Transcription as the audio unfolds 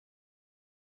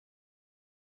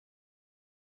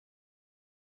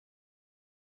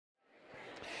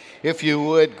If you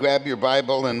would, grab your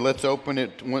Bible and let's open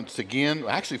it once again,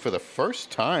 actually for the first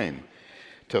time,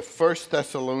 to 1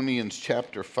 Thessalonians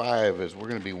chapter 5, as we're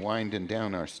going to be winding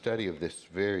down our study of this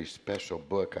very special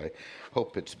book. I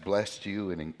hope it's blessed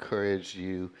you and encouraged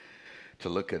you to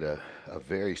look at a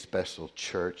very special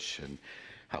church and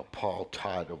how Paul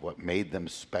taught of what made them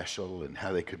special and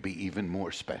how they could be even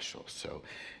more special. So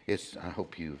I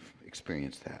hope you've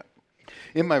experienced that.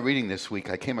 In my reading this week,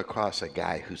 I came across a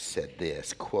guy who said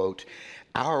this, quote,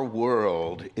 "Our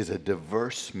world is a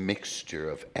diverse mixture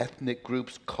of ethnic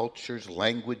groups, cultures,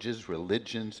 languages,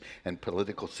 religions, and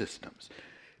political systems."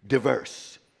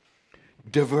 Diverse.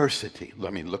 Diversity. I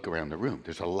mean, look around the room.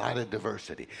 There's a lot of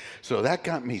diversity. So that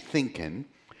got me thinking,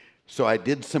 so I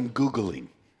did some Googling.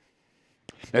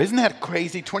 Now, isn't that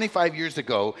crazy? 25 years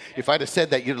ago, if I'd have said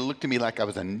that, you'd have looked at me like I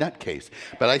was a nutcase.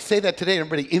 But I say that today, and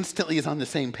everybody instantly is on the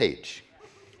same page.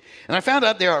 And I found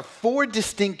out there are 4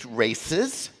 distinct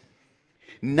races,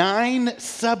 9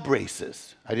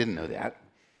 sub-races. I didn't know that.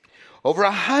 Over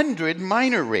 100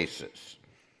 minor races,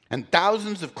 and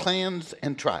thousands of clans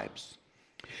and tribes.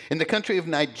 In the country of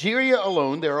Nigeria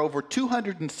alone, there are over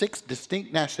 206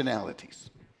 distinct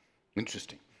nationalities.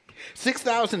 Interesting.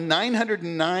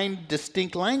 6,909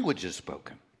 distinct languages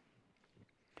spoken.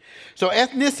 So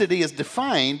ethnicity is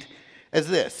defined as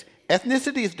this.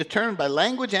 Ethnicity is determined by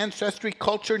language, ancestry,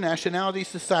 culture, nationality,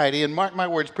 society, and mark my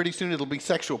words, pretty soon it'll be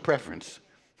sexual preference.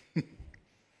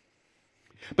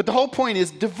 But the whole point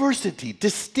is diversity,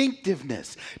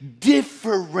 distinctiveness,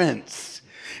 difference.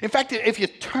 In fact, if you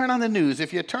turn on the news,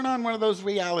 if you turn on one of those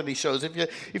reality shows,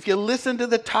 if you listen to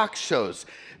the talk shows,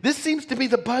 this seems to be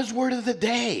the buzzword of the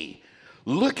day.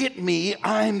 Look at me,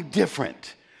 I'm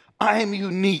different. I'm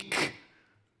unique.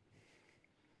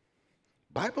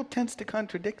 The Bible tends to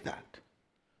contradict that.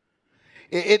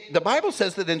 The Bible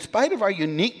says that in spite of our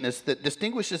uniqueness that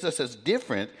distinguishes us as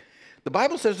different, the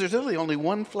Bible says there's really only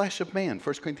one flesh of man,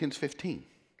 1 Corinthians 15.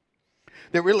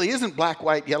 There really isn't black,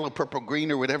 white, yellow, purple,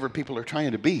 green, or whatever people are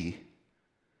trying to be.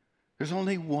 There's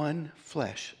only one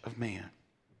flesh of man.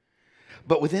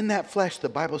 But within that flesh, the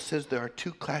Bible says there are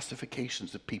 2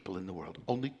 classifications of people in the world.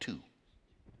 Only 2.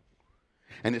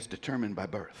 And it's determined by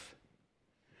birth.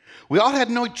 We all had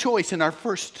no choice in our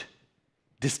first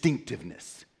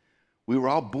distinctiveness. We were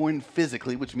all born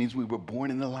physically, which means we were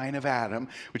born in the line of Adam,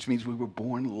 which means we were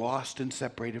born lost and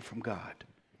separated from God.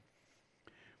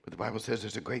 But the Bible says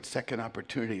there's a great second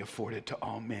opportunity afforded to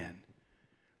all men.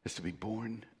 It's to be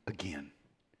born again.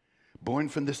 Born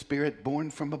from the Spirit, born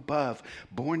from above,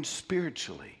 born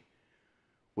spiritually,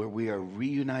 where we are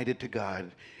reunited to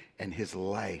God and His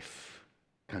life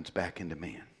comes back into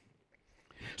man.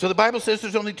 So the Bible says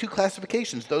there's only 2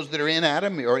 classifications, those that are in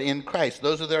Adam or in Christ,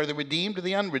 those that are the redeemed or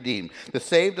the unredeemed, the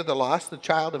saved or the lost, the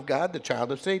child of God, the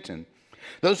child of Satan.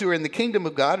 Those who are in the kingdom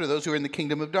of God or those who are in the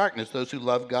kingdom of darkness, those who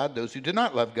love God, those who do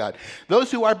not love God,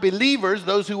 those who are believers,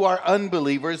 those who are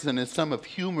unbelievers, and as some have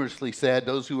humorously said,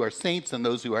 those who are saints and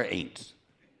those who are ain'ts.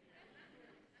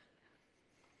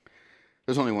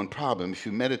 There's only one problem. If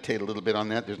you meditate a little bit on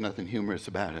that, there's nothing humorous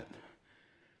about it.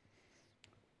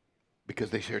 Because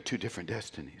they share 2 different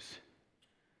destinies.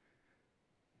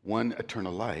 One,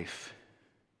 eternal life.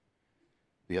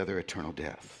 The other, eternal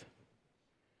death.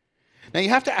 Now you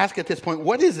have to ask at this point,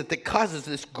 what is it that causes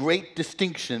this great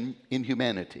distinction in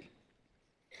humanity?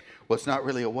 Well, it's not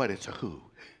really a what, it's a who.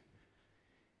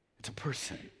 It's a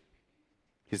person.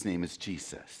 His name is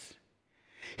Jesus.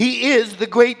 He is the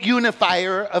great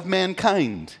unifier of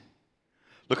mankind.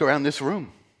 Look around this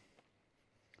room.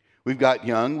 We've got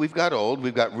young, we've got old,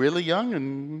 we've got really young,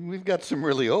 and we've got some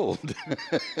really old.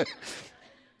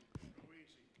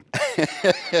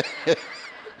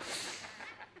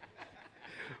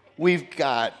 We've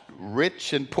got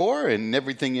rich and poor and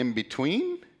everything in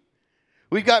between.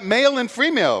 We've got male and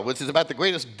female, which is about the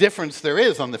greatest difference there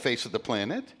is on the face of the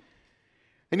planet.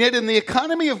 And yet in the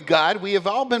economy of God, we have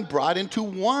all been brought into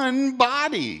one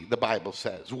body, the Bible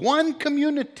says, one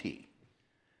community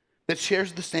that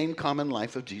shares the same common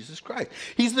life of Jesus Christ.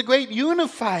 He's the great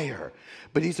unifier,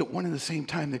 but He's at one and the same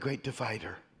time the great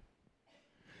divider.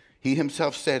 He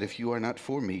Himself said, if you are not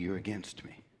for me, you're against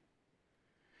me.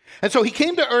 And so He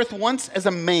came to earth once as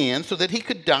a man so that He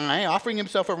could die, offering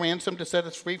Himself a ransom to set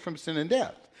us free from sin and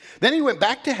death. Then He went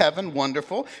back to heaven,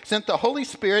 wonderful, sent the Holy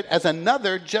Spirit as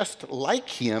another just like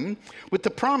Him, with the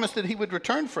promise that He would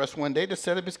return for us one day to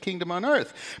set up His kingdom on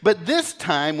earth. But this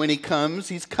time when He comes,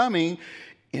 He's coming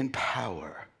in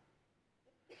power.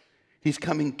 He's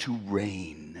coming to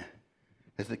reign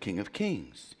as the King of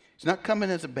Kings. He's not coming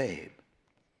as a babe.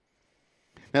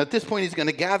 Now, at this point, He's going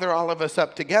to gather all of us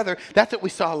up together. That's what we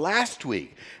saw last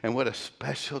week. And what a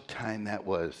special time that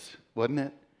was, wasn't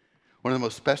it? One of the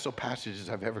most special passages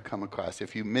I've ever come across.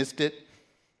 If you missed it,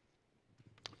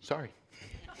 sorry.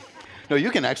 No,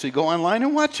 you can actually go online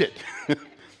and watch it.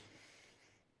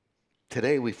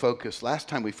 Today last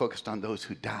time we focused on those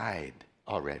who died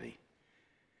already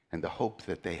and the hope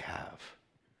that they have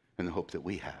and the hope that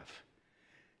we have.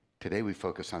 Today we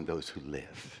focus on those who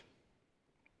live.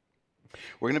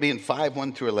 We're going to be in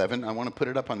 5:1 through 11. I want to put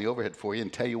it up on the overhead for you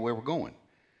and tell you where we're going.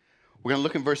 We're going to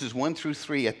look in verses 1 through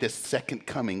 3 at this second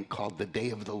coming called the day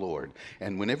of the Lord.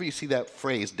 And whenever you see that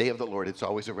phrase, day of the Lord, it's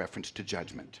always a reference to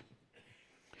judgment.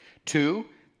 2,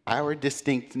 our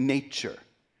distinct nature,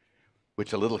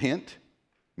 which a little hint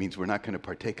means we're not going to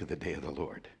partake of the day of the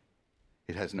Lord.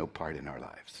 It has no part in our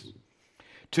lives.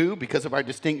 2, because of our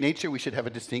distinct nature, we should have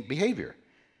a distinct behavior.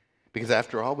 Because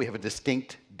after all, we have a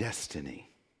distinct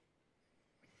destiny.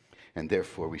 And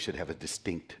therefore, we should have a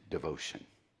distinct devotion.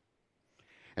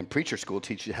 And preacher school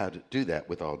teaches you how to do that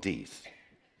with all D's.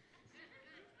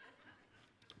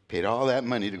 Paid all that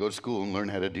money to go to school and learn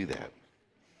how to do that.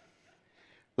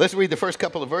 Let's read the first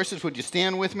couple of verses. Would you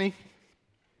stand with me?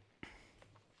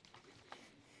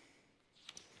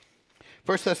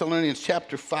 1 Thessalonians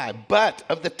chapter 5. But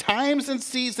of the times and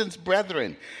seasons,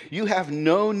 brethren, you have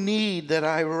no need that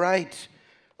I write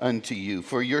unto you.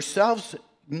 For yourselves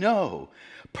know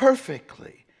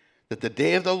perfectly that the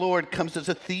day of the Lord comes as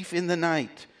a thief in the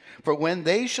night. For when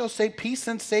they shall say peace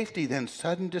and safety, then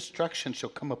sudden destruction shall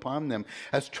come upon them,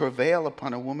 as travail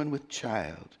upon a woman with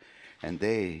child, and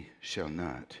they shall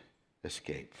not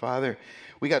escape. Father,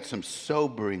 we got some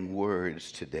sobering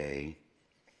words today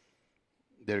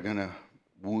that are going to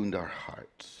wound our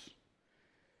hearts.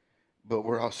 But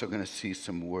we're also going to see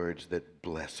some words that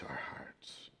bless our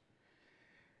hearts.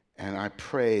 And I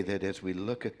pray that as we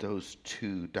look at those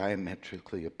two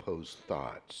diametrically opposed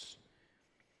thoughts,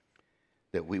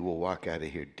 that we will walk out of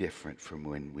here different from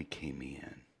when we came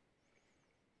in.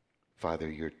 Father,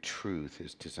 your truth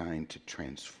is designed to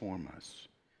transform us.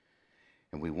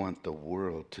 And we want the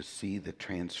world to see the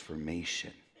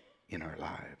transformation in our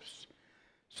lives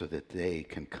so that they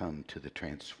can come to the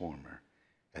transformer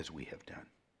as we have done.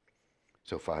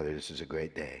 So, Father, this is a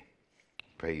great day.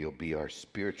 Pray you'll be our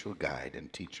spiritual guide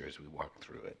and teacher as we walk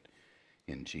through it.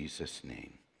 In Jesus'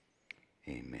 name,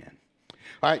 amen.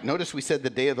 All right, notice we said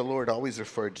the day of the Lord always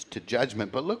referred to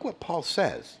judgment, but look what Paul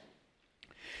says.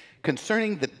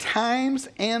 Concerning the times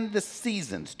and the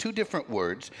seasons, two different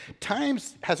words.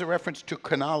 Times has a reference to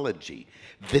chronology,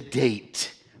 the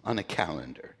date on a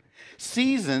calendar.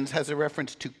 Seasons has a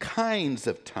reference to kinds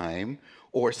of time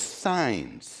or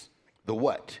signs, the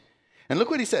what. And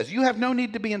look what he says, you have no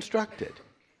need to be instructed.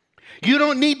 You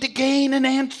don't need to gain an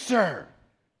answer.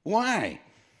 Why?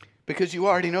 Because you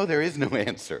already know there is no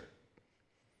answer.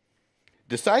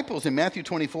 Disciples in Matthew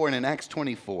 24 and in Acts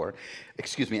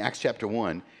chapter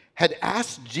 1, had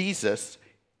asked Jesus,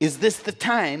 is this the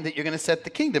time that you're going to set the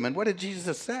kingdom? And what did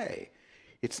Jesus say?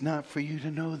 It's not for you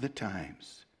to know the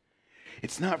times.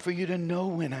 It's not for you to know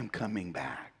when I'm coming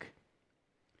back.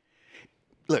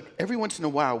 Look, every once in a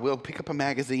while, we'll pick up a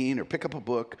magazine or pick up a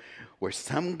book where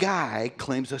some guy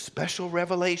claims a special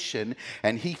revelation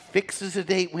and he fixes a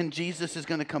date when Jesus is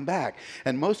going to come back.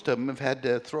 And most of them have had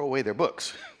to throw away their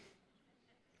books.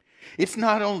 It's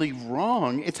not only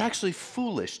wrong, it's actually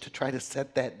foolish to try to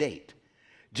set that date.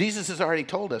 Jesus has already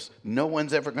told us no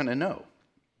one's ever going to know.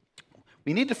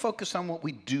 We need to focus on what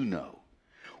we do know.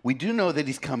 We do know that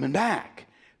he's coming back.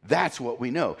 That's what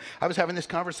we know. I was having this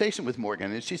conversation with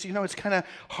Morgan, and she said, it's kind of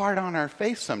hard on our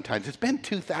face sometimes. It's been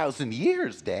 2,000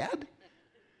 years, Dad.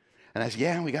 And I said,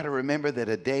 yeah, we got to remember that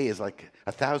a day is like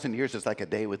 1,000 years is like a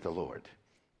day with the Lord.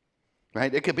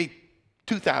 Right? It could be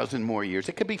 2,000 more years.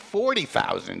 It could be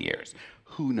 40,000 years.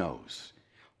 Who knows?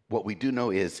 What we do know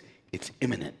is it's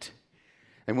imminent.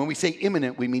 And when we say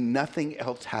imminent, we mean nothing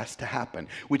else has to happen,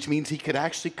 which means he could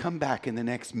actually come back in the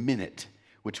next minute,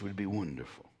 which would be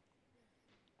wonderful.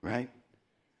 Right?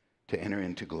 To enter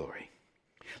into glory.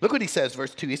 Look what he says,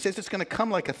 verse 2. He says it's going to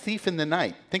come like a thief in the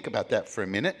night. Think about that for a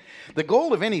minute. The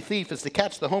goal of any thief is to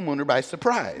catch the homeowner by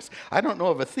surprise. I don't know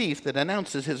of a thief that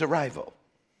announces his arrival.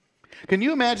 Can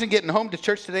you imagine getting home to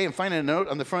church today and finding a note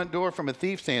on the front door from a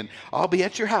thief saying, I'll be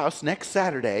at your house next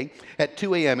Saturday at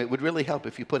 2 a.m. It would really help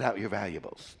if you put out your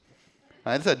valuables.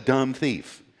 That's a dumb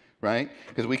thief, right?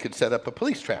 Because we could set up a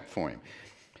police trap for him.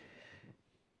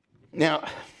 Now,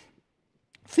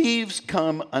 thieves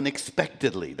come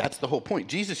unexpectedly. That's the whole point.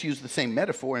 Jesus used the same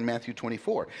metaphor in Matthew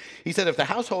 24. He said if the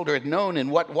householder had known in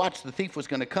what watch the thief was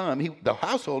going to come, the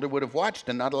householder would have watched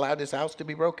and not allowed his house to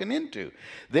be broken into.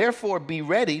 Therefore, be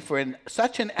ready for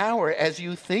such an hour as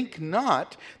you think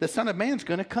not the Son of Man's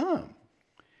going to come.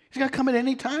 He's going to come at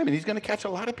any time, and he's going to catch a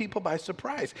lot of people by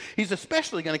surprise. He's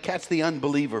especially going to catch the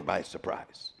unbeliever by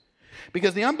surprise.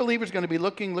 Because the unbeliever is going to be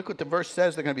looking, look what the verse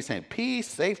says, they're going to be saying, peace,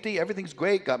 safety, everything's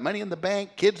great, got money in the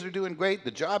bank, kids are doing great,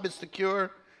 the job is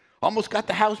secure, almost got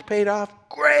the house paid off,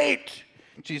 great.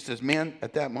 Jesus says, man,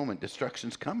 at that moment,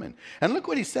 destruction's coming. And look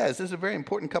what he says. This is a very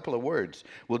important couple of words.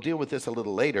 We'll deal with this a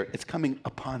little later. It's coming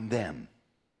upon them.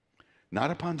 Not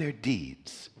upon their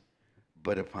deeds,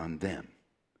 but upon them.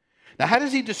 Now, how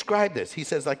does he describe this? He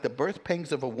says, like the birth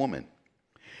pangs of a woman.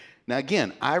 Now,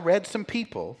 again, I read some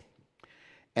people,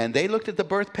 and they looked at the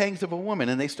birth pangs of a woman,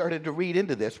 and they started to read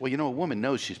into this. Well, you know, a woman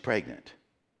knows she's pregnant.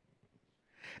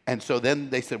 And so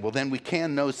then they said, well, then we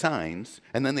can know signs.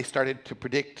 And then they started to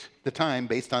predict the time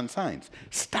based on signs.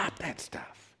 Stop that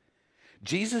stuff.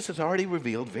 Jesus has already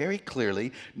revealed very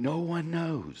clearly, no one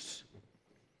knows.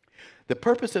 The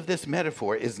purpose of this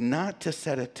metaphor is not to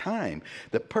set a time.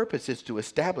 The purpose is to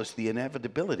establish the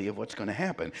inevitability of what's going to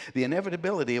happen. The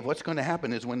inevitability of what's going to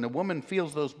happen is when the woman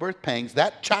feels those birth pangs,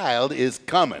 that child is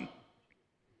coming.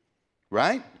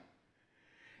 Right?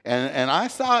 And I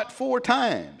saw it 4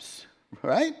 times.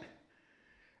 Right?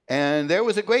 And there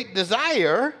was a great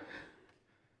desire,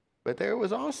 but there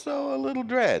was also a little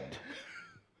dread.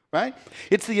 Right?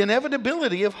 It's the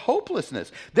inevitability of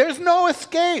hopelessness. There's no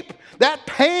escape. That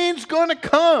pain's going to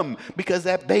come because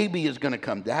that baby is going to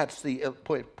come. That's the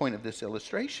point of this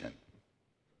illustration.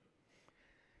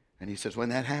 And he says, when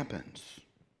that happens,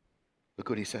 look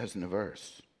what he says in the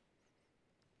verse.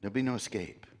 There'll be no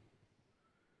escape.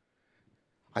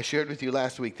 I shared with you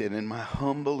last week that in my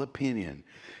humble opinion,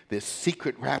 this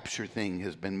secret rapture thing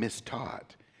has been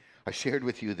mistaught. I shared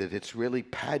with you that it's really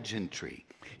pageantry.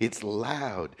 It's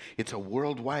loud. It's a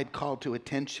worldwide call to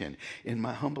attention. In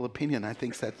my humble opinion, I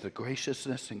think that's the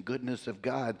graciousness and goodness of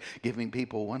God giving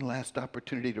people one last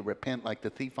opportunity to repent like the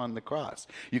thief on the cross.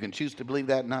 You can choose to believe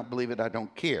that, not believe it, I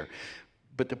don't care.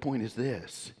 But the point is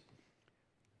this.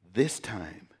 This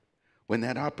time, when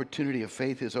that opportunity of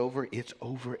faith is over, it's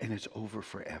over and it's over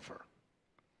forever.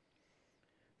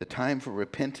 The time for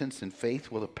repentance and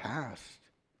faith will have passed.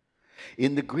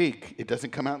 In the Greek, it doesn't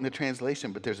come out in the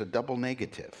translation, but there's a double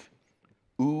negative.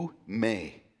 Ou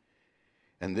me.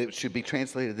 And it should be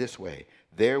translated this way.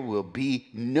 There will be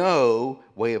no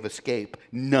way of escape.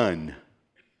 None.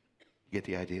 You get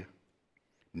the idea?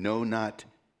 No, not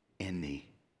any.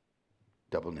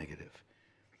 Double negative.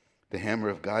 The hammer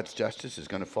of God's justice is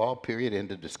going to fall, period,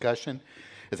 end of discussion.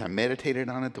 As I meditated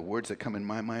on it, the words that come in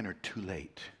my mind are too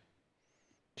late.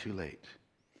 Too late.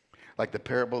 Like the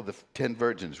parable of the 10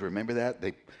 virgins. Remember that?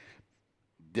 They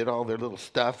did all their little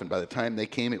stuff, and by the time they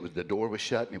came, the door was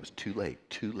shut, and it was too late.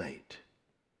 Too late.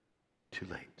 Too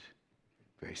late.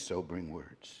 Very sobering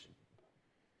words.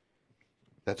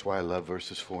 That's why I love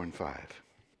verses 4 and 5.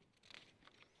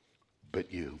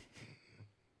 But you.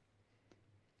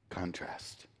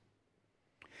 Contrast.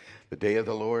 The day of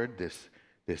the Lord,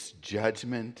 this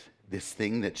judgment, this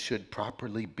thing that should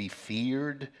properly be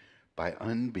feared by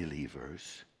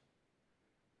unbelievers,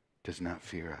 does not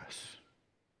fear us.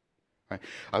 Right?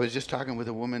 I was just talking with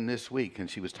a woman this week, and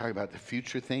she was talking about the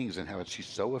future things and how she's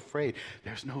so afraid.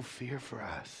 There's no fear for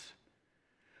us.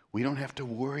 We don't have to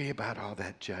worry about all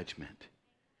that judgment.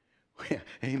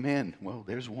 Amen. Well,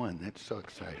 there's one. That's so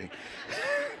exciting.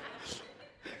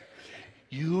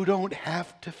 You don't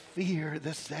have to fear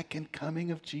the second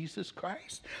coming of Jesus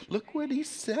Christ. Look what he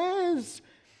says.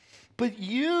 But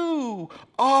you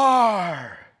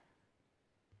are.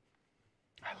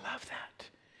 I love that.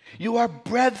 You are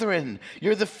brethren.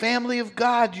 You're the family of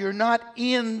God. You're not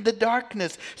in the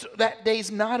darkness. So that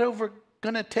day's not over.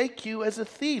 Going to take you as a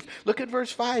thief. Look at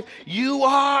verse 5. You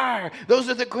are. Those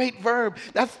are the great verb.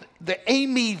 That's the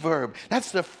eimi verb.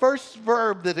 That's the first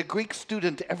verb that a Greek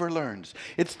student ever learns.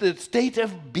 It's the state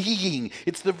of being.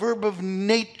 It's the verb of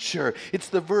nature. It's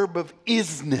the verb of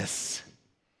isness.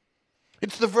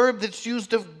 It's the verb that's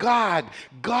used of God.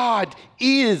 God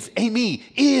is, eimi,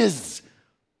 is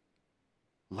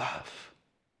love.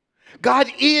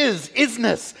 God is,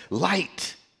 isness,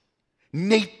 light,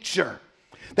 nature.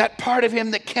 That part of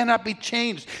him that cannot be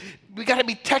changed. We got to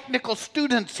be technical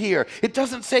students here. It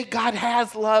doesn't say God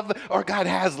has love or God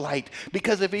has light.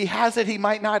 Because if he has it, he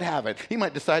might not have it. He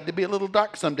might decide to be a little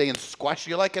dark someday and squash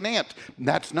you like an ant.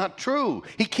 That's not true.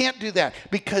 He can't do that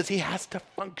because he has to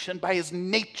function by his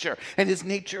nature. And his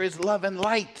nature is love and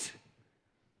light.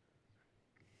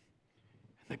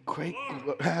 The great,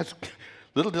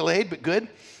 little delayed, but good.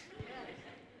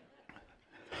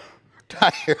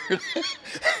 Tired.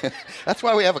 That's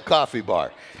why we have a coffee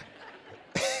bar.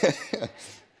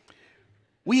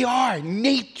 We are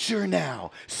nature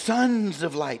now, sons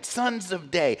of light, sons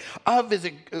of day. Of is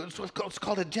what's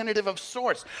called a genitive of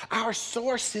source. Our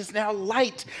source is now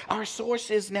light. Our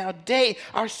source is now day.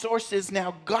 Our source is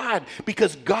now God.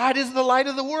 Because God is the light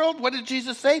of the world, what did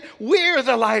Jesus say? We're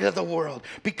the light of the world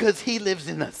because he lives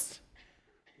in us.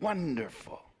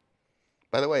 Wonderful.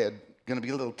 By the way, I'm going to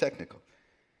be a little technical.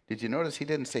 Did you notice he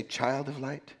didn't say child of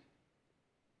light?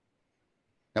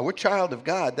 Now, we're child of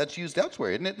God. That's used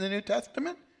elsewhere, isn't it, in the New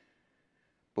Testament?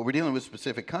 But we're dealing with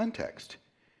specific context.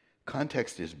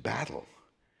 Context is battle.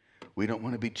 We don't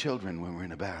want to be children when we're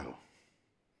in a battle.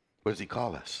 What does he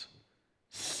call us?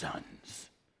 Sons.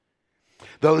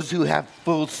 Those who have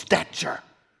full stature.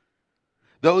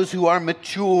 Those who are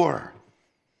mature.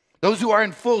 Those who are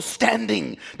in full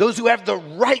standing. Those who have the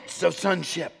rights of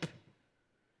sonship.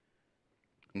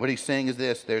 What he's saying is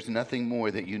this: there's nothing more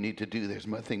that you need to do. There's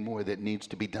nothing more that needs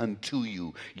to be done to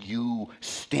you. You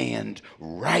stand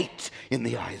right in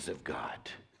the eyes of God.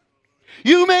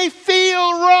 You may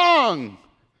feel wrong.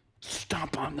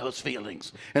 Stomp on those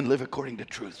feelings and live according to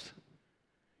truth.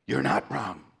 You're not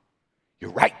wrong.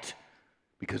 You're right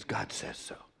because God says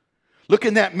so. Look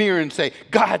in that mirror and say,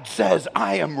 God says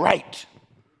I am right.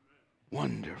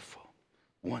 Wonderful,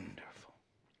 wonderful.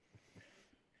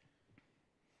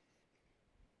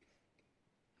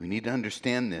 We need to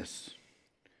understand this.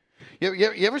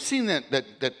 You ever seen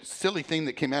that silly thing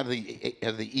that came out of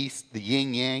the East, the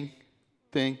yin-yang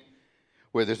thing?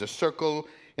 Where there's a circle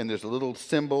and there's a little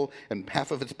symbol and half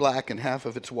of it's black and half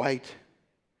of it's white?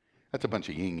 That's a bunch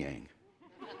of yin-yang.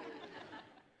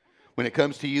 When it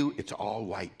comes to you, it's all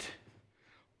white,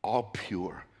 all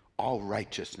pure, all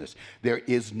righteousness. There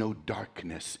is no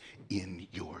darkness in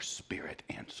your spirit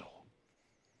and soul.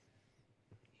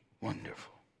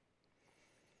 Wonderful.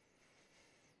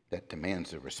 That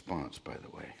demands a response, by the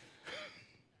way.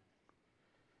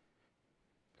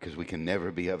 Because we can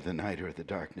never be of the night or the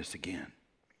darkness again.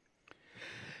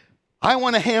 I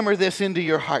want to hammer this into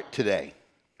your heart today.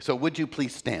 So would you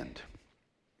please stand?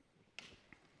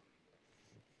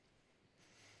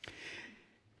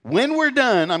 When we're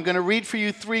done, I'm going to read for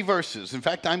you 3 verses. In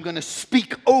fact, I'm going to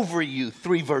speak over you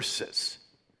 3 verses.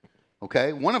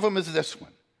 Okay? One of them is this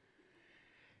one.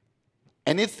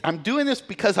 And I'm doing this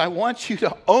because I want you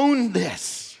to own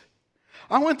this.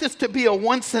 I want this to be a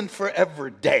once and forever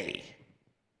day.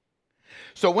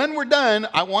 So when we're done,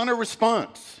 I want a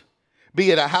response.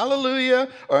 Be it a hallelujah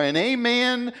or an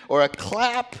amen or a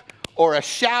clap or a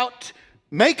shout.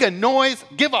 Make a noise.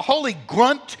 Give a holy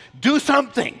grunt. Do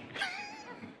something.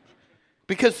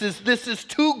 Because this is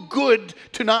too good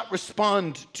to not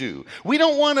respond to. We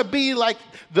don't want to be like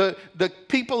the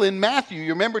people in Matthew.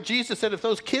 You remember Jesus said if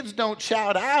those kids don't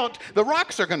shout out, the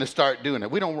rocks are going to start doing it.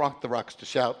 We don't rock the rocks to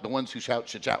shout. The ones who shout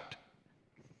should shout.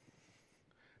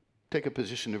 Take a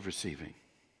position of receiving.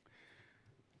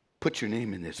 Put your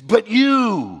name in this. But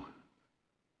you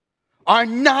are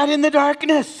not in the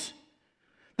darkness.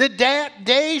 That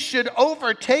day should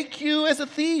overtake you as a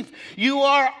thief. You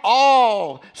are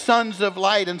all sons of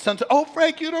light and sons of... Oh,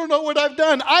 Frank, you don't know what I've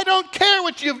done. I don't care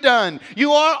what you've done.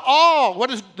 You are all.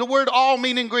 What does the word all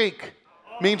mean in Greek?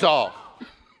 Means all.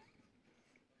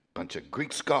 Bunch of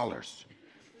Greek scholars.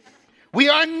 We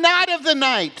are not of the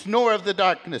night, nor of the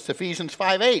darkness. Ephesians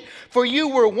 5:8. For you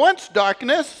were once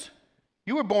darkness.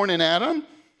 You were born in Adam.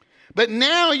 But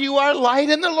now you are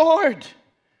light in the Lord.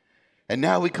 And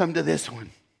now we come to this one.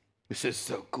 This is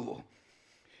so cool.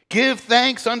 Give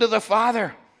thanks unto the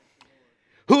Father,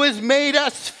 who has made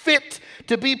us fit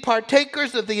to be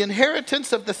partakers of the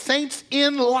inheritance of the saints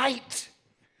in light,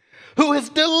 who has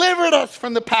delivered us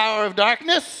from the power of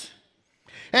darkness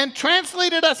and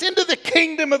translated us into the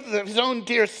kingdom of his own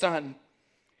dear Son,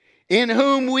 in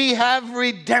whom we have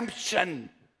redemption.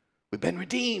 We've been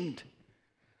redeemed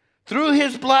through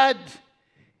his blood,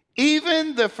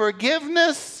 even the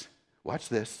forgiveness, watch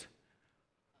this,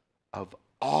 of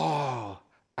all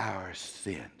our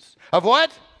sins. Of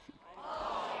what?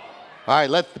 All right,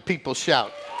 let the people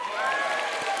shout.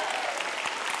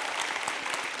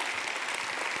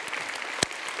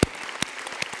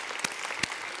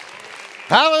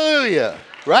 Hallelujah,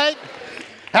 right?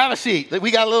 Have a seat. We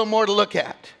got a little more to look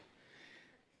at.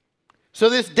 So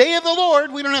this day of the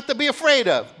Lord, we don't have to be afraid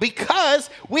of because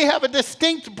we have a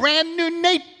distinct brand new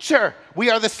nature. We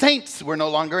are the saints. We're no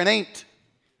longer an ain't.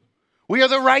 We are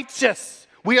the righteous.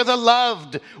 We are the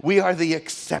loved. We are the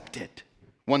accepted.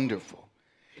 Wonderful.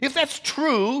 If that's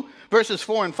true, verses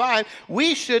 4 and 5,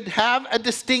 we should have a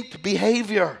distinct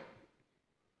behavior.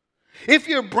 If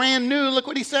you're brand new, look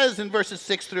what he says in verses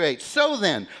 6 through 8. So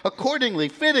then, accordingly,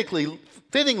 fittingly,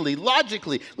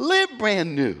 logically, live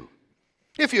brand new.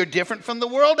 If you're different from the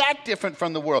world, act different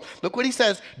from the world. Look what he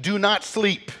says, do not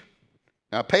sleep.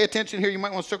 Now pay attention here, you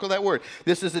might want to circle that word.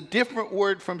 This is a different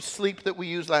word from sleep that we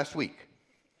used last week.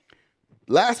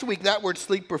 Last week, that word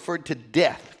sleep referred to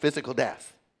death, physical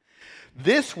death.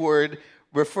 This word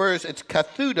refers, it's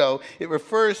kathudo, it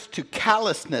refers to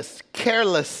callousness,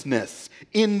 carelessness,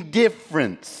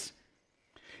 indifference.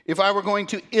 If I were going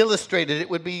to illustrate it, it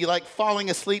would be like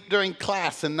falling asleep during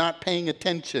class and not paying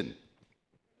attention.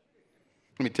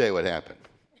 Let me tell you what happened.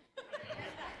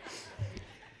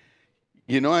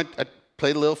 You know, I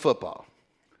played a little football.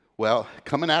 Well,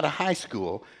 coming out of high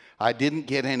school, I didn't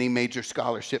get any major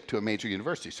scholarship to a major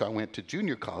university, so I went to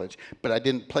junior college, but I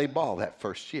didn't play ball that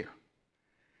first year.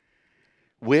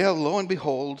 Well, lo and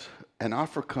behold, an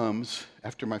offer comes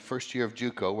after my first year of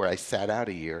JUCO, where I sat out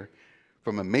a year,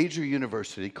 from a major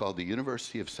university called the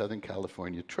University of Southern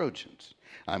California Trojans.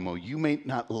 I know you may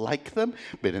not like them,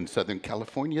 but in Southern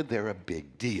California, they're a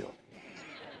big deal.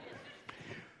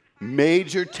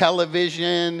 Major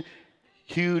television,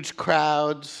 huge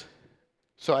crowds.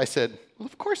 So I said, well,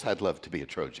 of course I'd love to be a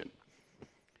Trojan.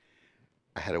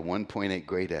 I had a 1.8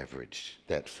 grade average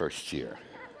that first year.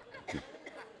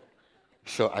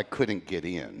 So I couldn't get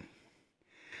in.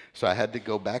 So I had to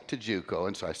go back to JUCO,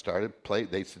 and so I started play.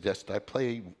 They suggested I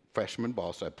play freshman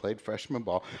ball, so I played freshman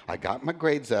ball. I got my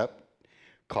grades up,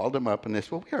 called them up, and they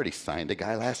said, well, we already signed a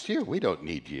guy last year. We don't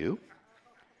need you.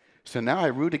 So now I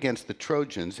root against the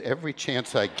Trojans every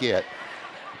chance I get.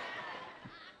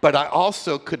 But I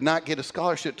also could not get a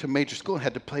scholarship to a major school and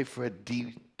had to play for a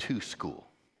D2 school.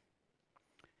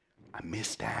 I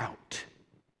missed out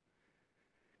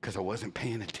because I wasn't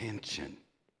paying attention.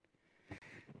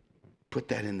 Put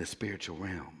that in the spiritual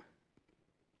realm.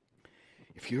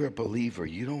 If you're a believer,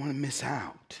 you don't want to miss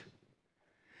out.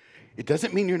 It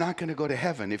doesn't mean you're not going to go to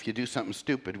heaven if you do something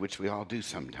stupid, which we all do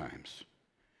sometimes.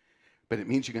 But it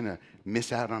means you're going to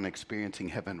miss out on experiencing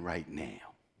heaven right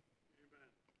now.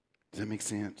 Does that make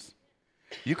sense?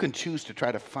 You can choose to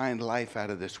try to find life out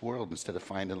of this world instead of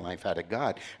finding life out of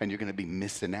God, and you're going to be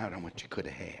missing out on what you could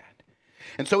have had.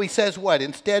 And so he says what?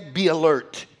 Instead, be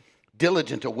alert,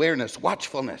 diligent, awareness,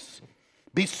 watchfulness.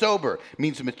 Be sober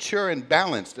means mature and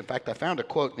balanced. In fact, I found a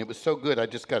quote, and it was so good, I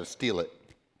just got to steal it.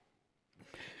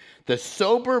 The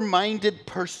sober-minded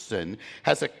person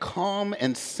has a calm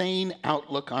and sane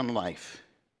outlook on life.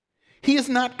 He is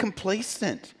not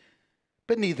complacent,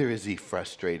 but neither is he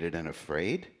frustrated and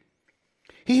afraid.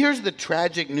 He hears the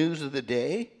tragic news of the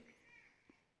day.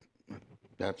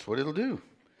 That's what it'll do.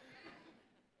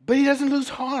 But he doesn't lose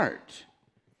heart.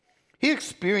 He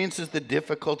experiences the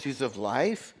difficulties of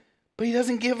life, but he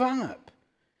doesn't give up.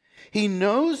 He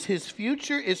knows his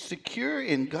future is secure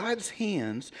in God's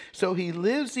hands, so he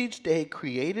lives each day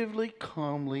creatively,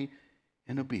 calmly,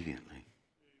 and obediently.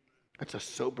 That's a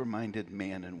sober-minded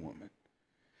man and woman.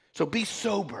 So be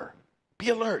sober. Be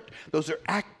alert. Those are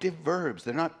active verbs.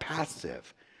 They're not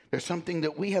passive. They're something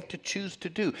that we have to choose to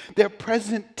do. They're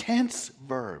present tense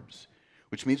verbs,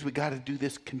 which means we got to do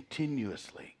this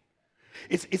continuously.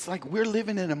 It's like we're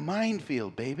living in a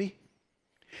minefield, baby.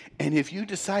 And if you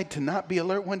decide to not be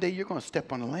alert one day, you're going to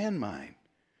step on a landmine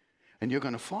and you're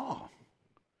going to fall.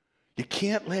 You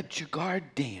can't let your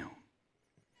guard down.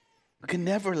 We can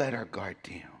never let our guard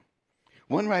down.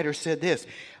 One writer said this,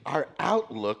 our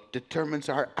outlook determines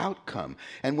our outcome.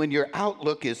 And when your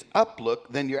outlook is uplook,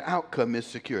 then your outcome is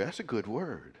secure. That's a good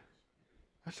word.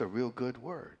 That's a real good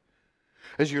word.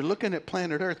 As you're looking at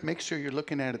planet Earth, make sure you're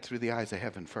looking at it through the eyes of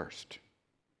heaven first.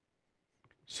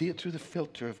 See it through the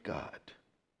filter of God.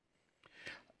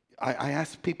 I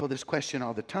ask people this question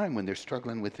all the time when they're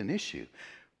struggling with an issue.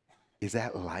 Is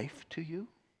that life to you?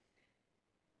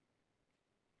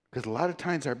 Because a lot of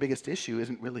times our biggest issue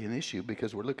isn't really an issue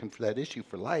because we're looking for that issue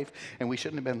for life, and we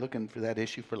shouldn't have been looking for that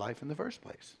issue for life in the first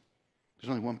place.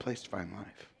 There's only one place to find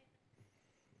life.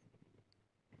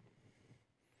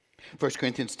 1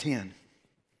 Corinthians 10.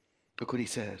 Look what he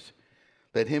says.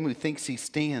 Let him who thinks he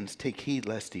stands take heed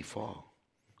lest he fall.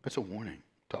 That's a warning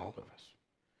to all of us.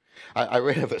 I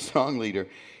read of a song leader.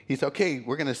 He said, okay,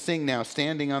 we're going to sing now,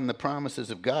 standing on the promises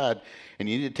of God, and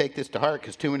you need to take this to heart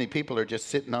because too many people are just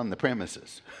sitting on the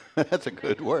premises. That's a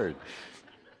good word.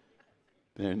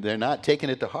 They're not taking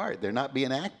it to heart. They're not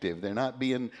being active. They're not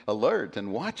being alert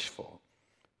and watchful.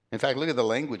 In fact, look at the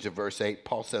language of verse 8.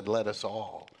 Paul said, let us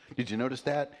all. Did you notice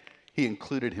that? He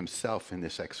included himself in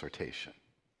this exhortation,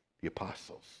 the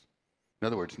apostles. In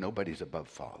other words, nobody's above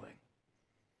falling.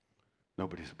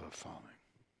 Nobody's above falling.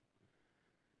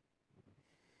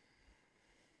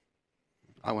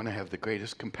 I want to have the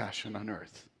greatest compassion on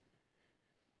earth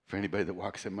for anybody that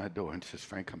walks in my door and says,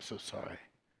 Frank, I'm so sorry,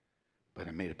 but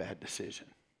I made a bad decision.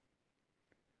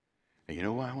 And you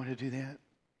know why I want to do that?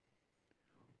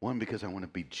 One, because I want to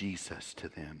be Jesus to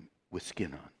them with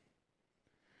skin on.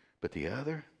 But the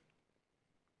other,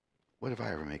 what if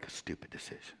I ever make a stupid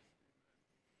decision?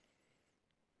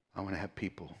 I want to have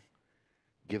people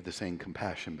give the same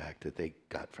compassion back that they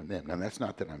got from them. Now, that's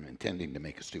not that I'm intending to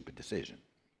make a stupid decision.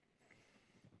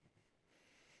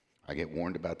 I get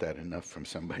warned about that enough from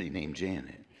somebody named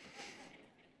Janet.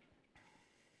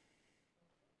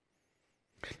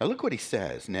 Now, look what he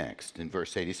says next in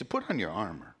verse 8. He said, put on your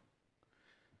armor.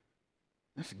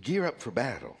 Let's gear up for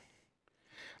battle.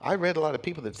 I read a lot of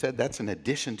people that said that's an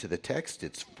addition to the text.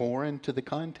 It's foreign to the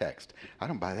context. I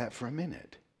don't buy that for a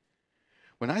minute.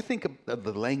 When I think of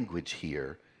the language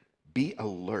here, be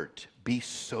alert, be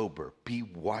sober, be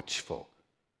watchful.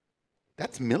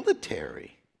 That's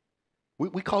military.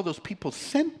 We call those people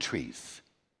sentries,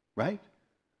 right?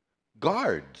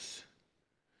 Guards.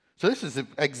 So this is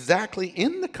exactly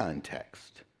in the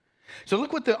context. So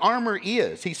look what the armor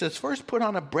is. He says, first put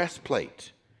on a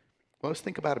breastplate. Well, let's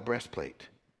think about a breastplate.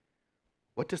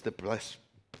 What does the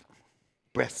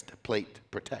breastplate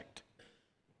protect?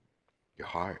 Your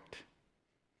heart.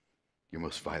 Your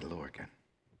most vital organ.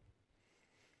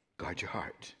 Guard your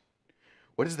heart.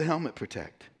 What does the helmet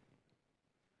protect?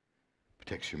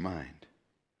 Protects your mind.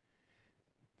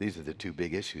 These are the two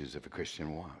big issues of a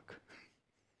Christian walk.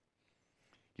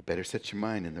 You better set your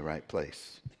mind in the right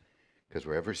place, because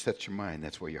wherever you set your mind,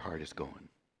 that's where your heart is going.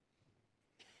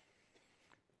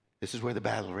 This is where the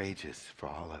battle rages for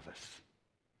all of us.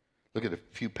 Look at a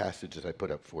few passages I put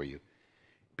up for you.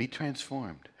 Be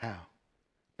transformed. How?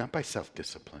 Not by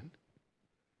self-discipline,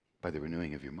 by the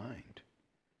renewing of your mind.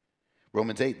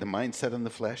 Romans 8, the mind set on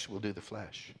the flesh will do the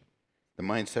flesh. The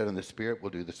mind set on the spirit will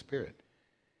do the spirit.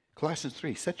 Colossians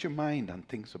 3, set your mind on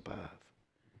things above.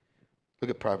 Look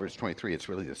at Proverbs 23. It's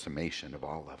really the summation of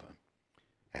all of them.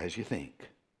 As you think,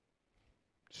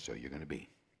 so you're going to be.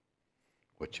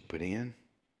 What you put in,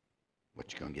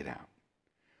 what you're going to get out.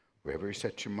 Wherever you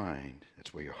set your mind,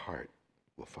 that's where your heart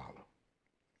will follow.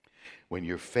 When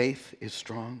your faith is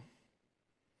strong,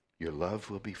 your love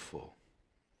will be full,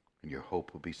 and your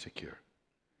hope will be secure.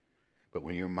 But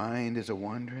when your mind is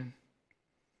a-wandering,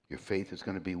 your faith is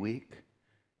going to be weak,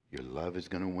 your love is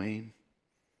going to wane,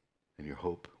 and your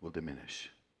hope will diminish.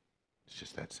 It's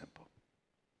just that simple.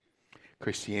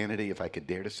 Christianity, if I could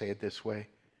dare to say it this way,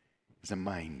 is a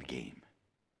mind game.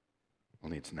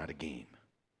 Only it's not a game.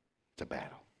 It's a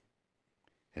battle.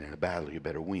 And in a battle, you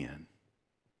better win,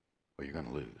 or you're going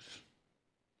to lose.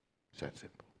 It's that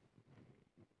simple.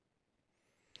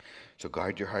 So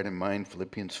guard your heart and mind,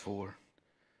 Philippians 4,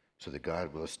 so that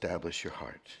God will establish your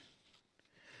heart.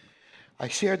 I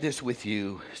shared this with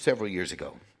you several years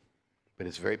ago, but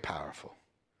it's very powerful.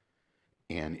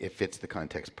 And it fits the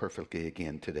context perfectly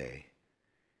again today.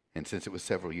 And since it was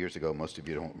several years ago, most of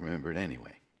you don't remember it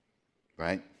anyway,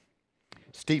 right?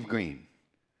 Steve Green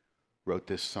wrote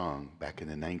this song back in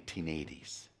the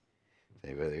 1980s.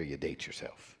 Say, well, there you date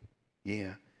yourself.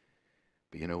 Yeah.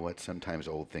 But you know what? Sometimes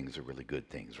old things are really good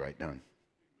things, right, Don?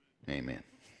 Amen.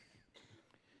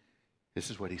 This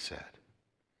is what he said.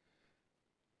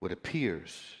 What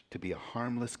appears to be a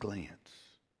harmless glance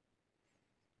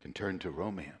can turn to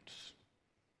romance.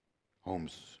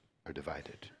 Homes are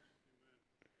divided.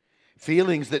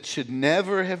 Feelings that should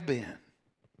never have been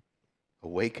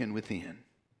awaken within,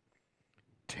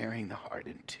 tearing the heart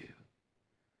in two.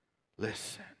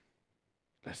 Listen,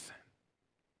 listen,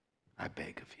 I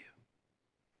beg of you.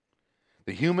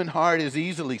 The human heart is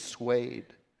easily swayed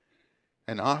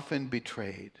and often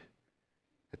betrayed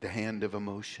at the hand of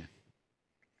emotion.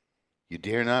 You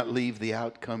dare not leave the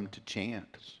outcome to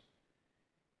chance.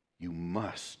 You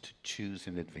must choose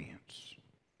in advance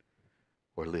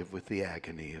or live with the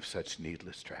agony of such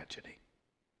needless tragedy.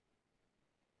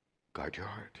 Guard your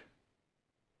heart.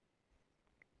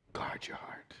 Guard your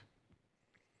heart.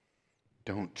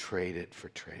 Don't trade it for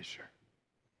treasure.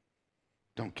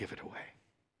 Don't give it away.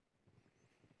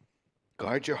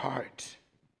 Guard your heart.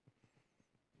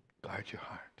 Guard your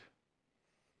heart.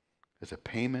 As a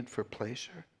payment for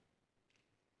pleasure,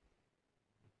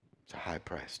 it's a high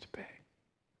price to pay.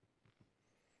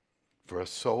 For a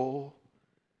soul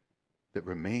that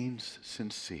remains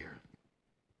sincere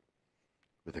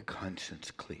with a conscience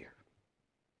clear.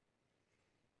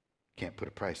 Can't put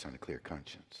a price on a clear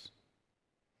conscience.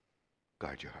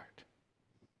 Guard your heart.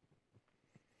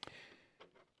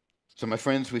 So my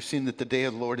friends, we've seen that the day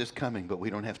of the Lord is coming, but we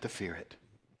don't have to fear it.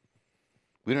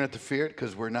 We don't have to fear it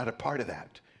because we're not a part of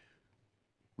that.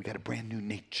 We got a brand new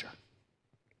nature,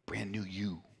 brand new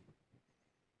you.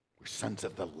 We're sons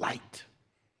of the light.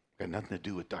 Got nothing to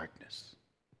do with darkness.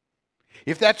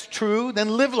 If that's true,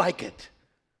 then live like it.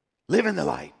 Live in the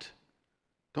light.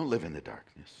 Don't live in the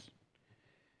darkness.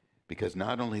 Because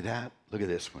not only that, look at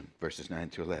this one, verses 9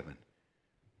 through 11.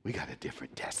 We got a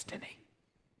different destiny.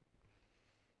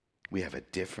 We have a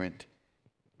different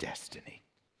destiny.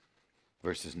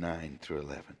 Verses 9 through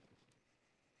 11.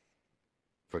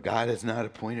 For God has not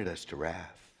appointed us to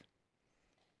wrath,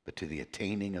 but to the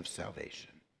attaining of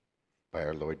salvation by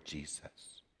our Lord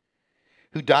Jesus,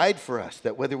 who died for us,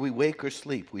 that whether we wake or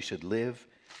sleep, we should live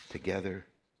together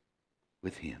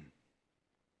with him.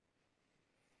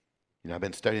 You know, I've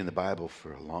been studying the Bible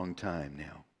for a long time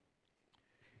now.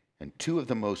 And two of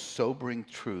the most sobering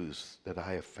truths that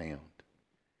I have found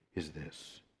is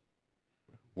this.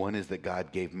 One is that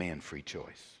God gave man free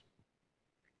choice.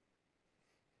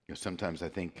 You know, sometimes I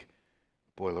think,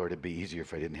 boy, Lord, it'd be easier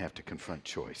if I didn't have to confront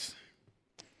choice,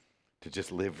 to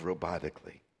just live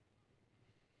robotically.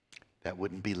 That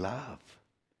wouldn't be love.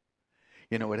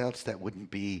 You know what else? That wouldn't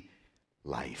be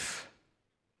life.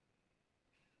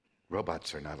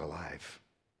 Robots are not alive.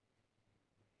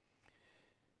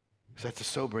 So that's a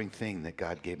sobering thing that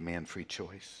God gave man free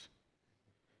choice.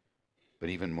 But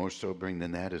even more sobering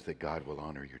than that is that God will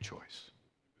honor your choice.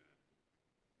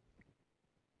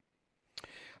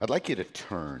 I'd like you to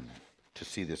turn to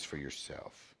see this for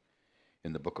yourself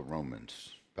in the book of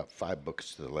Romans, about 5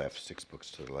 books to the left, 6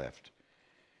 books to the left,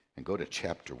 and go to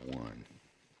chapter 1.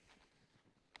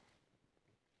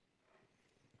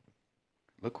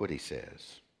 Look what he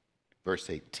says.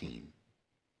 Verse 18.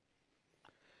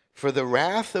 For the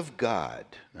wrath of God,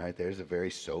 all right, there's a very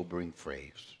sobering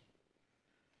phrase.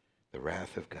 The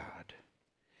wrath of God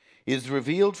is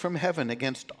revealed from heaven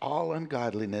against all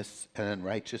ungodliness and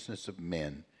unrighteousness of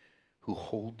men who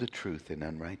hold the truth in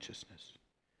unrighteousness.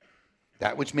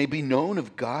 That which may be known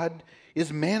of God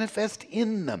is manifest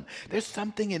in them. There's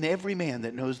something in every man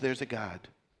that knows there's a God.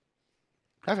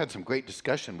 I've had some great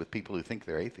discussion with people who think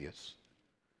they're atheists.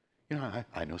 You know,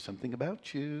 I know something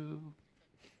about you.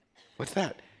 What's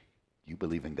that? You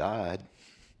believe in God.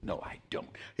 No, I don't.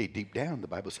 Hey, deep down, the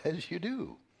Bible says you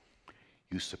do.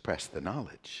 You suppress the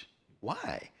knowledge.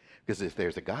 Why? Because if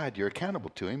there's a God, you're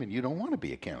accountable to him, and you don't want to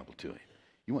be accountable to him.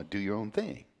 You want to do your own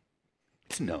thing.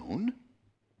 It's known.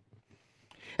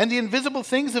 And the invisible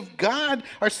things of God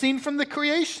are seen from the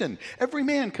creation. Every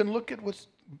man can look at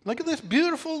this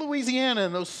beautiful Louisiana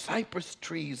and those cypress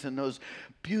trees and those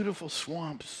beautiful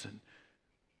swamps. And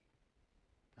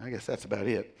I guess that's about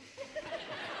it.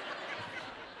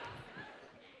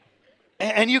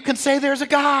 And you can say there's a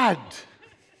God.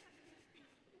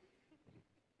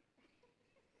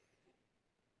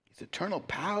 His eternal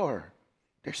power.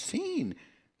 They're seen.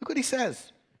 Look what he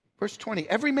says. Verse 20.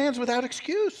 Every man's without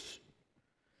excuse.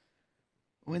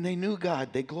 When they knew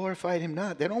God, they glorified him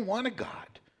not. They don't want a God.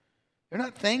 They're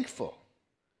not thankful.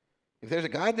 If there's a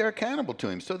God, they're accountable to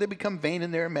him. So they become vain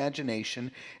in their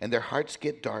imagination, and their hearts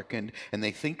get darkened, and they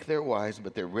think they're wise,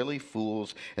 but they're really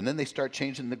fools. And then they start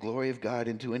changing the glory of God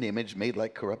into an image made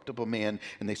like corruptible man,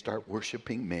 and they start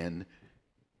worshiping men.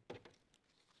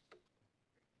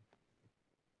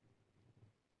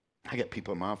 I get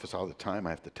people in my office all the time. I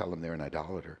have to tell them they're an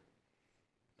idolater.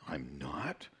 I'm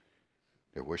not.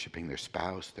 They're worshiping their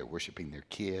spouse. They're worshiping their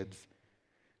kids.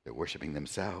 They're worshiping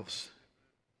themselves.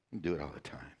 They do it all the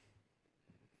time.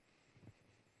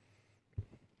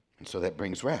 And so that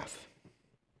brings wrath.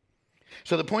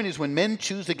 So the point is, when men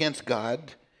choose against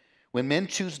God, when men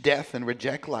choose death and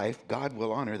reject life, God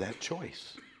will honor that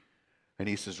choice. And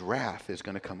he says wrath is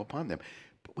going to come upon them.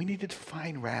 But we need to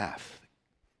define wrath,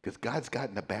 because God's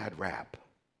gotten a bad rap.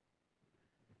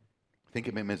 Think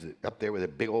of him as up there with a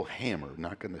big old hammer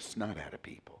knocking the snot out of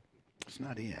people. It's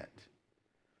not it.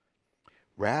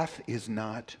 Wrath is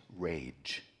not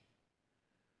rage.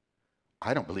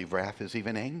 I don't believe wrath is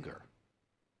even anger.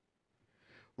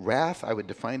 Wrath, I would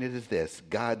define it as this: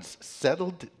 God's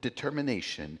settled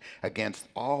determination against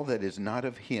all that is not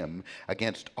of him,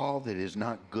 against all that is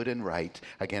not good and right,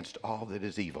 against all that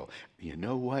is evil. You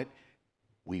know what?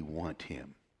 We want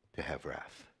him to have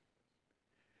wrath.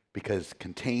 Because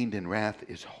contained in wrath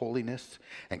is holiness,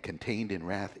 and contained in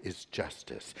wrath is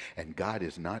justice. And God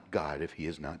is not God if he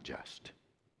is not just.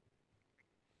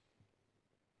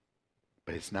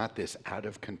 But it's not this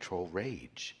out-of-control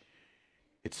rage.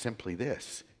 It's simply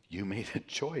this: you made a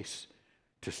choice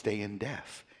to stay in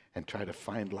death and try to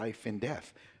find life in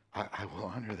death. I will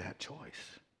honor that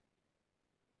choice.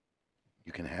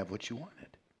 You can have what you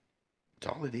wanted.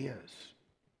 That's all it is.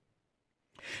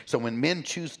 So when men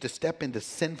choose to step into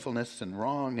sinfulness and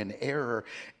wrong and error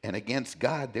and against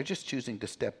God, they're just choosing to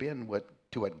step in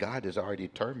to what God has already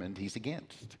determined he's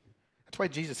against. That's why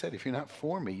Jesus said, if you're not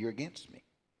for me, you're against me.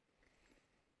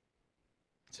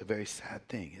 It's a very sad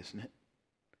thing, isn't it?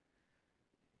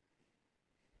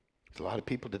 There's a lot of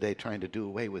people today trying to do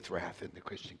away with wrath in the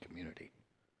Christian community.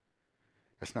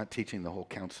 That's not teaching the whole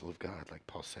counsel of God like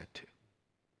Paul said to.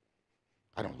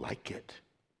 I don't like it.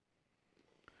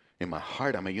 In my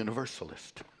heart, I'm a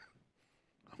universalist.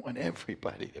 I want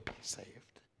everybody to be saved.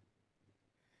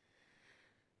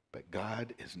 But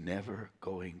God is never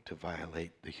going to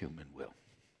violate the human will.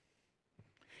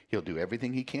 He'll do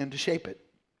everything he can to shape it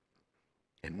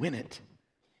and win it,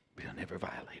 but he'll never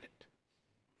violate it.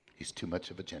 He's too much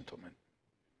of a gentleman.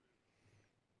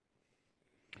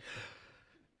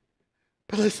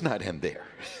 But let's not end there.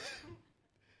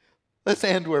 Let's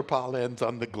end where Paul ends,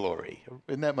 on the glory.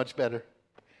 Isn't that much better?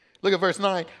 Look at verse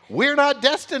 9. We're not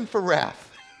destined for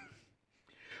wrath.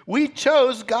 We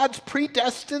chose God's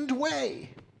predestined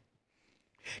way.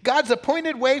 God's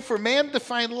appointed way for man to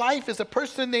find life is a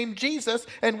person named Jesus,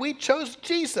 and we chose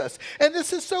Jesus. And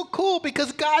this is so cool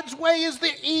because God's way is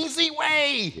the easy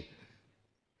way.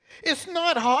 It's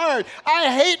not hard.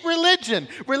 I hate religion.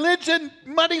 Religion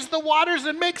muddies the waters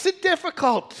and makes it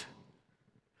difficult.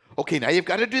 Okay, now you've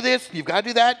got to do this, you've got to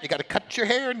do that, you've got to cut your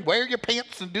hair and wear your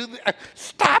pants and do that.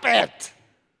 Stop it.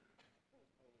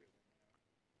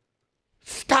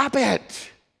 Stop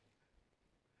it.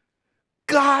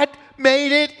 God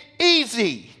made it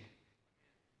easy.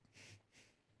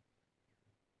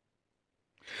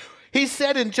 He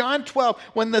said in John 12,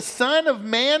 when the Son of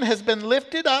Man has been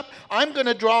lifted up, I'm going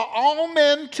to draw all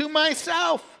men to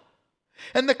myself.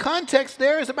 And the context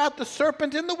there is about the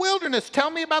serpent in the wilderness.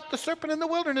 Tell me about the serpent in the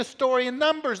wilderness story in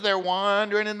Numbers. They're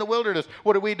wandering in the wilderness.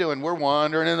 What are we doing? We're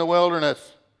wandering in the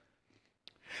wilderness.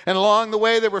 And along the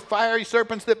way, there were fiery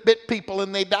serpents that bit people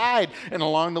and they died. And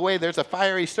along the way, there's a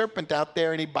fiery serpent out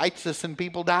there and he bites us and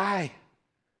people die.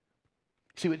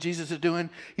 See what Jesus is doing?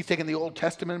 He's taking the Old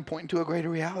Testament and pointing to a greater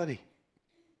reality.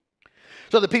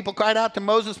 So the people cried out to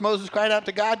Moses. Moses cried out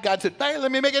to God. God said, hey,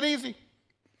 let me make it easy.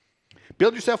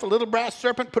 Build yourself a little brass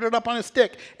serpent, put it up on a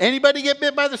stick. Anybody get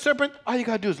bit by the serpent? All you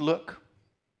got to do is look.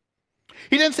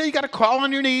 He didn't say you got to crawl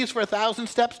on your knees for 1,000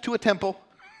 steps to a temple.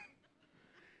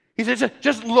 He said,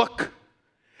 just look.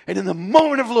 And in the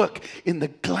moment of look, in the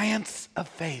glance of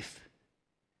faith,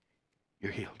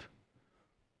 you're healed.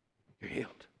 You're healed.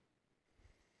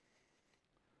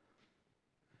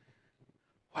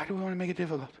 Why do we want to make it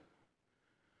difficult?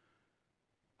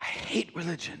 I hate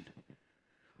religion.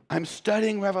 I'm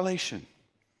studying Revelation.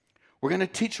 We're going to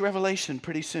teach Revelation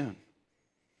pretty soon.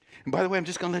 And by the way, I'm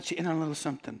just going to let you in on a little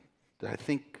something that I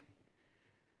think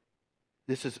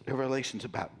this is Revelation's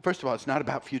about. First of all, it's not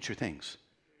about future things.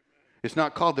 It's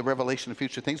not called the revelation of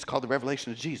future things. It's called the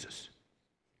revelation of Jesus.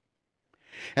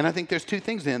 And I think there's two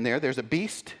things in there. There's a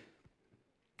beast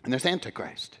and there's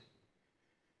Antichrist.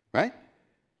 Right?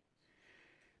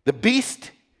 The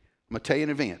beast, I'm going to tell you in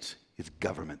advance, is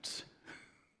governments.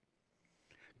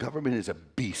 Government is a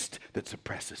beast that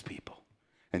suppresses people.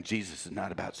 And Jesus is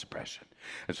not about suppression.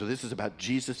 And so this is about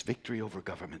Jesus' victory over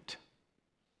government.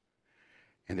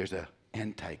 And there's an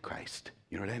Antichrist.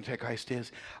 You know what Antichrist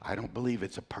is? I don't believe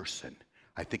it's a person.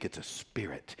 I think it's a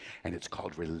spirit. And it's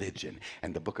called religion.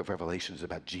 And the book of Revelation is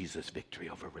about Jesus' victory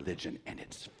over religion. And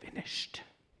it's finished.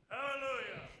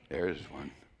 Hallelujah. There's one.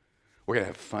 We're going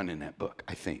to have fun in that book,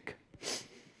 I think.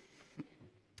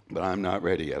 But I'm not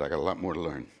ready yet. I got a lot more to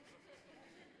learn.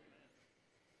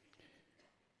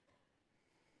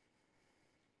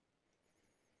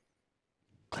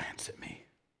 Glance at me.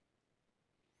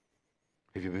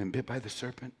 Have you been bit by the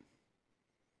serpent?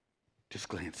 Just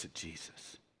glance at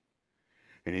Jesus.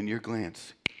 And in your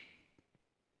glance,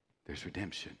 there's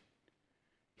redemption,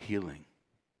 healing,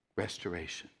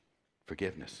 restoration,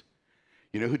 forgiveness.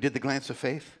 You know who did the glance of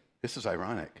faith? This is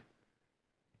ironic.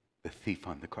 The thief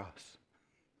on the cross.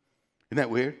 Isn't that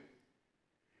weird?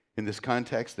 In this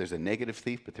context, there's a negative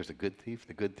thief, but there's a good thief.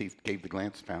 The good thief gave the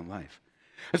glance, found life.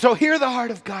 And so hear the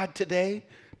heart of God today.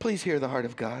 Please hear the heart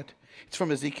of God. It's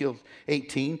from Ezekiel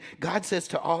 18. God says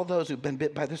to all those who've been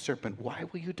bit by the serpent, why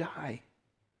will you die?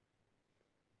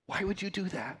 Why would you do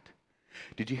that?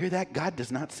 Did you hear that? God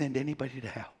does not send anybody to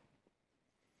hell.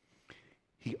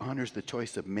 He honors the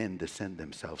choice of men to send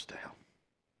themselves to hell.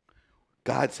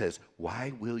 God says,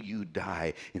 why will you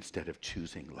die instead of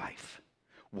choosing life?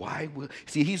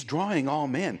 See, he's drawing all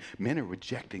men. Men are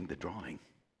rejecting the drawing.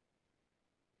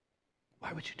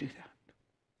 Why would you do that?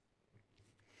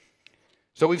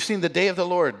 So we've seen the day of the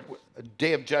Lord, a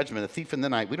day of judgment, a thief in the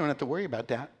night. We don't have to worry about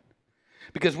that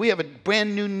because we have a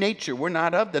brand new nature. We're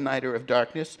not of the night or of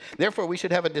darkness. Therefore, we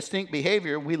should have a distinct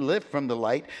behavior. We live from the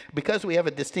light. Because we have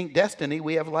a distinct destiny,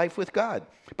 we have life with God.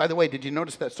 By the way, did you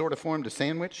notice that sort of formed a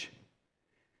sandwich?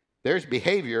 There's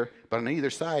behavior, but on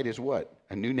either side is what?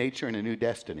 A new nature and a new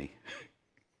destiny.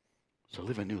 So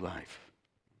live a new life.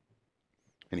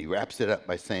 And he wraps it up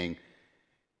by saying,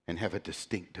 and have a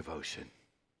distinct devotion.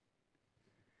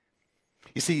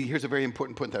 You see, here's a very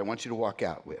important point that I want you to walk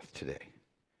out with today.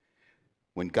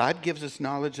 When God gives us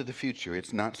knowledge of the future,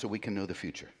 it's not so we can know the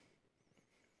future.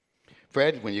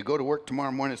 Fred, when you go to work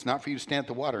tomorrow morning, it's not for you to stand at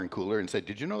the watering cooler and say,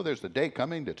 did you know there's a day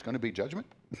coming that's going to be judgment?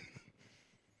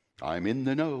 I'm in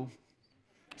the know.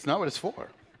 It's not what it's for.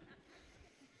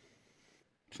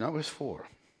 It's not what it's for.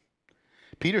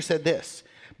 Peter said this,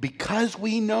 because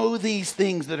we know these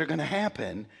things that are going to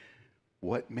happen,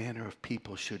 what manner of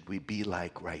people should we be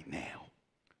like right now?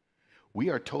 We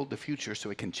are told the future so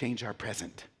it can change our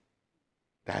present.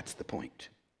 That's the point.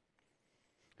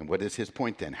 And what is his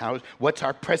point then? What's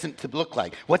our present to look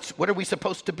like? What are we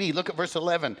supposed to be? Look at verse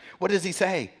 11. What does he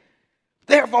say?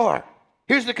 Therefore,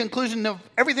 here's the conclusion of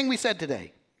everything we said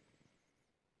today.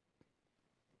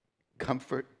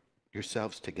 Comfort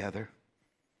yourselves together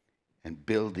and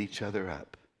build each other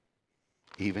up,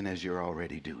 even as you're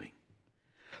already doing.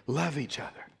 Love each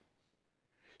other.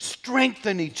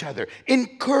 Strengthen each other.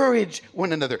 Encourage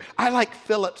one another. I like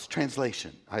Philip's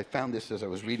translation. I found this as I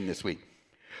was reading this week.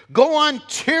 Go on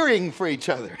cheering for each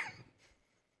other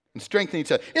and strengthen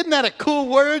each other. Isn't that a cool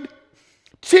word?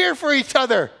 Cheer for each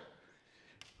other.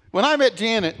 When I met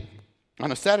Janet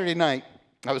on a Saturday night,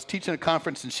 I was teaching a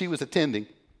conference and she was attending.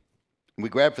 We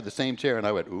grabbed for the same chair and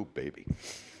I went, ooh, baby.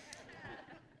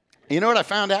 You know what I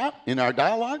found out in our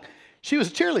dialogue? She was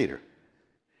a cheerleader.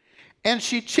 And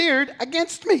she cheered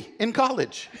against me in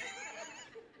college.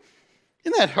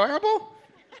 Isn't that horrible?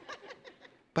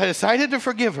 But I decided to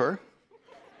forgive her.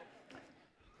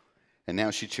 And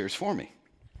now she cheers for me.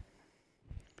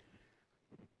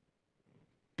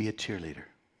 Be a cheerleader.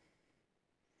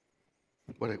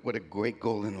 What a great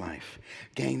goal in life.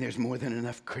 Gang, there's more than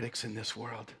enough critics in this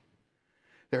world.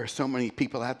 There are so many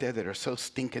people out there that are so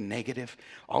stinking negative,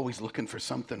 always looking for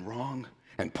something wrong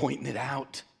and pointing it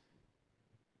out.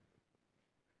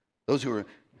 Those who are,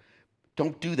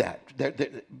 don't do that.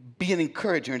 Be an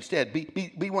encourager instead.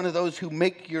 Be one of those who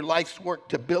make your life's work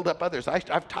to build up others.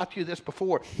 I've taught you this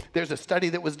before. There's a study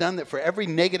that was done that for every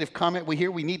negative comment we hear,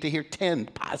 we need to hear 10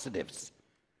 positives.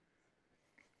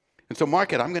 And so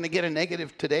mark it. I'm going to get a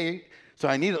negative today, so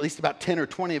I need at least about 10 or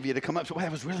 20 of you to come up. So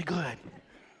that was really good.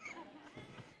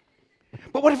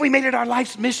 But what if we made it our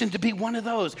life's mission to be one of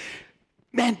those?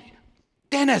 Man,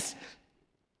 Dennis,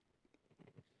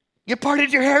 you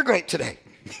parted your hair great today.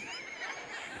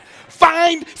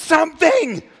 Find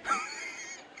something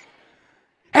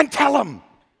and tell them.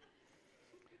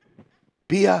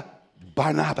 Be a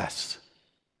Barnabas.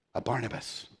 A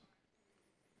Barnabas.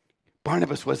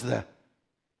 Barnabas was the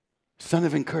son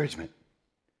of encouragement.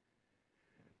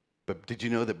 But did you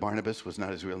know that Barnabas was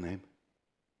not his real name?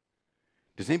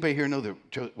 Does anybody here know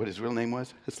what his real name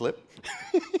was? A slip?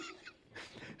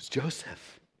 It's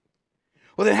Joseph.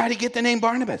 Well, then how did he get the name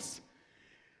Barnabas?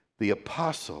 The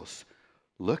apostles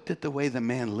looked at the way the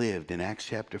man lived in Acts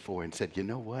chapter 4 and said, you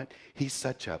know what? He's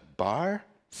such a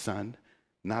son,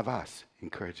 Navas,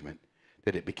 encouragement,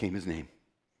 that it became his name.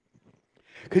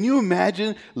 Can you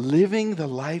imagine living the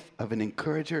life of an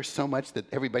encourager so much that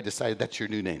everybody decided that's your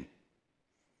new name?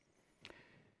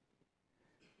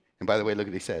 And by the way, look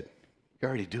what he said. You're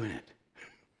already doing it.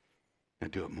 Now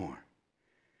do it more.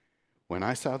 When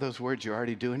I saw those words, you're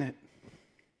already doing it,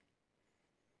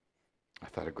 I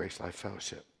thought of Grace Life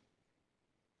Fellowship.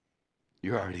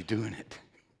 You're already doing it.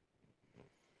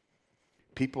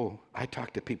 I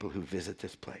talk to people who visit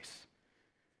this place.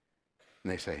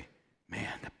 And they say,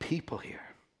 man, the people here,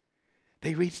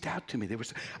 they reached out to me.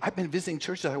 I've been visiting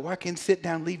churches. I walk in, sit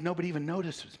down, leave. Nobody even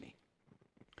notices me.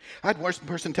 I had one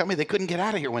person tell me they couldn't get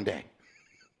out of here one day.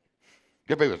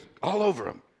 Everybody was all over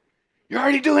them. You're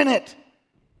already doing it.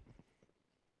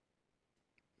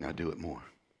 Now do it more.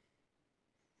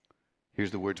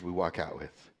 Here's the words we walk out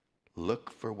with.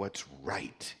 Look for what's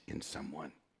right in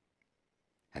someone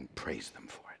and praise them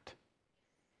for it.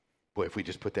 Boy, if we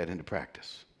just put that into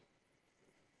practice,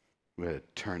 we're going to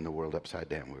turn the world upside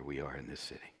down where we are in this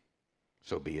city.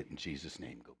 So be it in Jesus'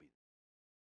 name. Go.